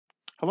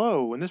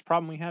Hello, in this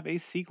problem we have a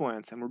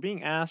sequence and we're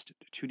being asked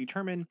to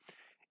determine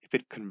if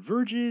it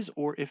converges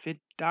or if it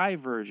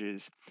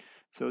diverges.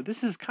 So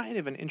this is kind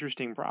of an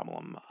interesting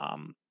problem.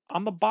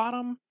 On the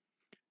bottom,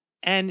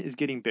 n is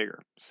getting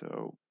bigger.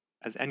 So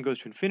as n goes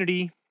to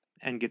infinity,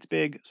 n gets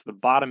big, so the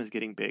bottom is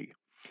getting big.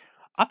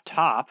 Up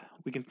top,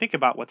 we can think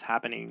about what's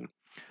happening.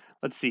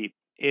 Let's see,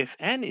 if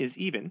n is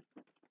even,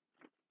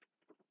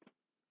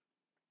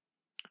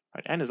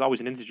 right, n is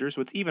always an integer,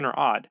 so it's even or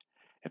odd.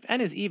 If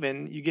n is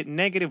even, you get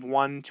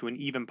 -1 to an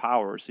even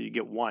power, so you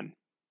get 1.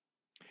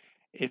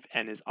 If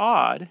n is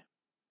odd,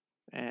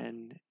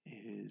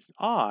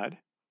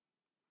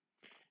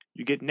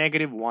 you get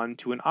 -1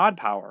 to an odd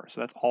power.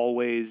 So that's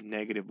always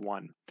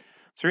 -1.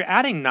 So you're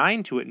adding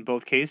 9 to it in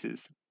both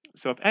cases.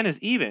 So if n is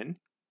even,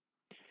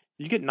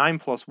 you get 9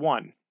 plus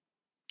 1.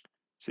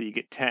 So you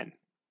get 10.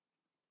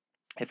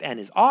 If n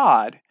is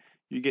odd,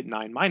 you get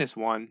 9 minus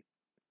 1.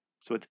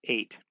 So it's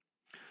 8.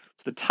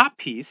 So the top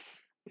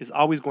piece is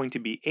always going to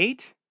be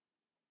 8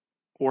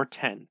 or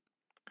 10.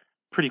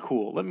 Pretty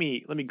cool. Let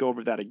me go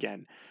over that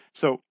again.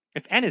 So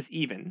if n is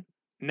even,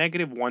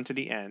 -1 to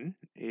the n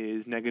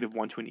is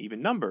 -1 to an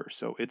even number,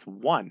 so it's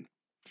 1.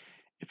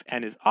 If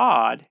n is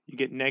odd, you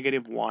get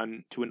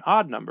 -1 to an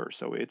odd number,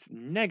 so it's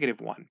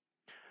 -1.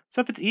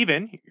 So if it's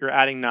even, you're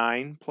adding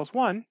 9 plus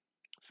 1,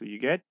 so you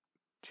get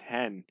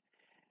 10.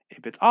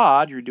 If it's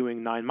odd, you're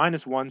doing 9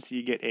 minus 1, so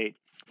you get 8.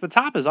 So the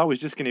top is always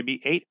just going to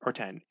be 8 or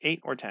 10,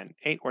 8 or 10,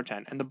 8 or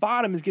 10. And the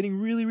bottom is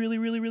getting really, really,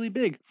 really, really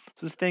big.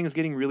 So this thing is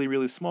getting really,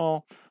 really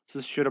small. So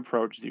this should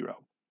approach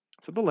 0.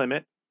 So the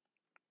limit,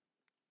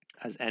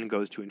 as n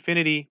goes to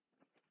infinity,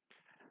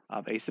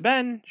 of a sub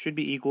n should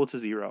be equal to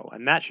 0.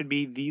 And that should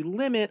be the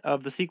limit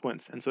of the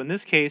sequence. And so in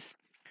this case,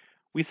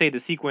 we say the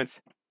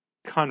sequence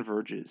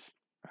converges.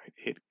 Right?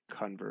 It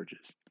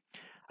converges.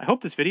 I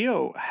hope this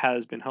video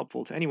has been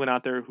helpful to anyone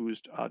out there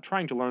who's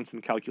trying to learn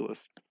some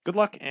calculus. Good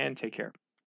luck and take care.